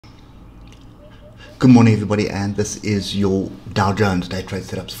Good morning everybody, and this is your Dow Jones day trade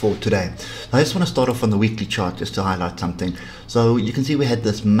setups for today. I just want to start off on the weekly chart just to highlight something. So you can see we had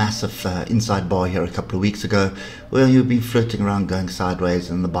this massive inside bar here a couple of weeks ago where you've been flirting around going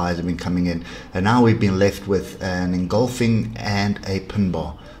sideways and the buyers have been coming in, and now we've been left with an engulfing and a pin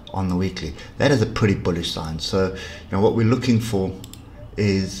bar on the weekly. That is a pretty bullish sign. So what we're looking for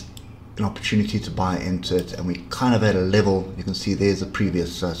is an opportunity to buy into it, and we kind of at a level. You can see there's a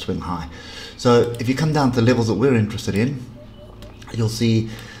previous swing high. So if you come down to the levels that we're interested in, you'll see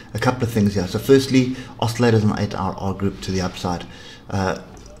a couple of things here. So firstly, oscillators on 8-hour are grouped to the upside.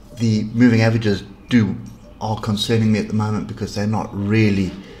 The moving averages are concerning me at the moment because they're not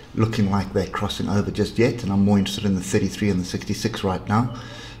really looking like they're crossing over just yet, and I'm more interested in the 33 and the 66 right now.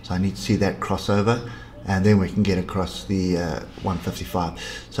 So I need to see that cross over, and then we can get across the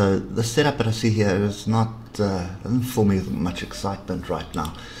 155. So the setup that I see here is not doesn't fill me with much excitement right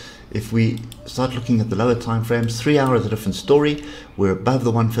now. If we start looking at the lower time frames, 3 hours a different story. We're above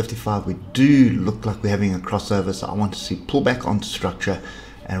the 155. We do look like we're having a crossover, so I want to see pullback onto structure.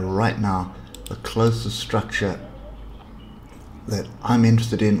 And right now, the closest structure that I'm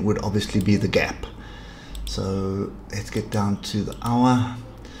interested in would obviously be the gap. So let's get down to the hour.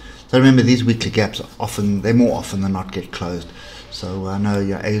 So remember, these weekly gaps they're more often than not get closed. So I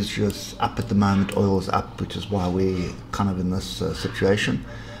know Asia's up at the moment, oil's up, which is why we're kind of in this situation.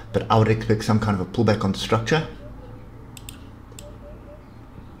 But I would expect some kind of a pullback onto structure,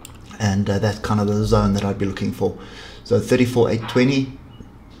 and that's kind of the zone that I'd be looking for. So 34,820,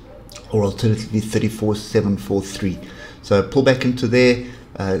 or alternatively 34,743. So pull back into there.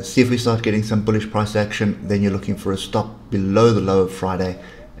 See if we start getting some bullish price action. Then you're looking for a stop below the low of Friday,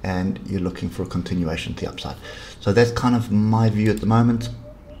 and you're looking for a continuation to the upside. So that's kind of my view at the moment.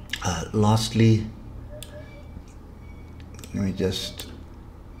 Lastly, let me just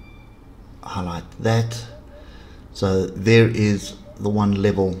highlight that. So there is the one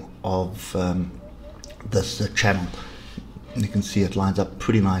level of this channel. You can see it lines up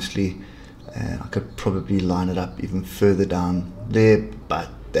pretty nicely, and I could probably line it up even further down there, but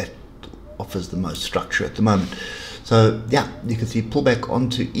that offers the most structure at the moment. So yeah, you can see pullback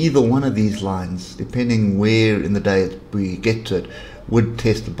onto either one of these lines, depending where in the day we get to it, would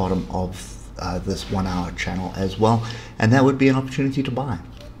test the bottom of this 1 hour channel as well, and that would be an opportunity to buy.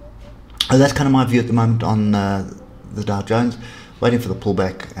 So that's kind of my view at the moment on the Dow Jones, waiting for the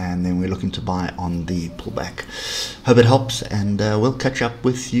pullback, and then we're looking to buy on the pullback. Hope it helps, and we'll catch up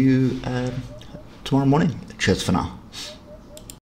with you tomorrow morning. Cheers for now.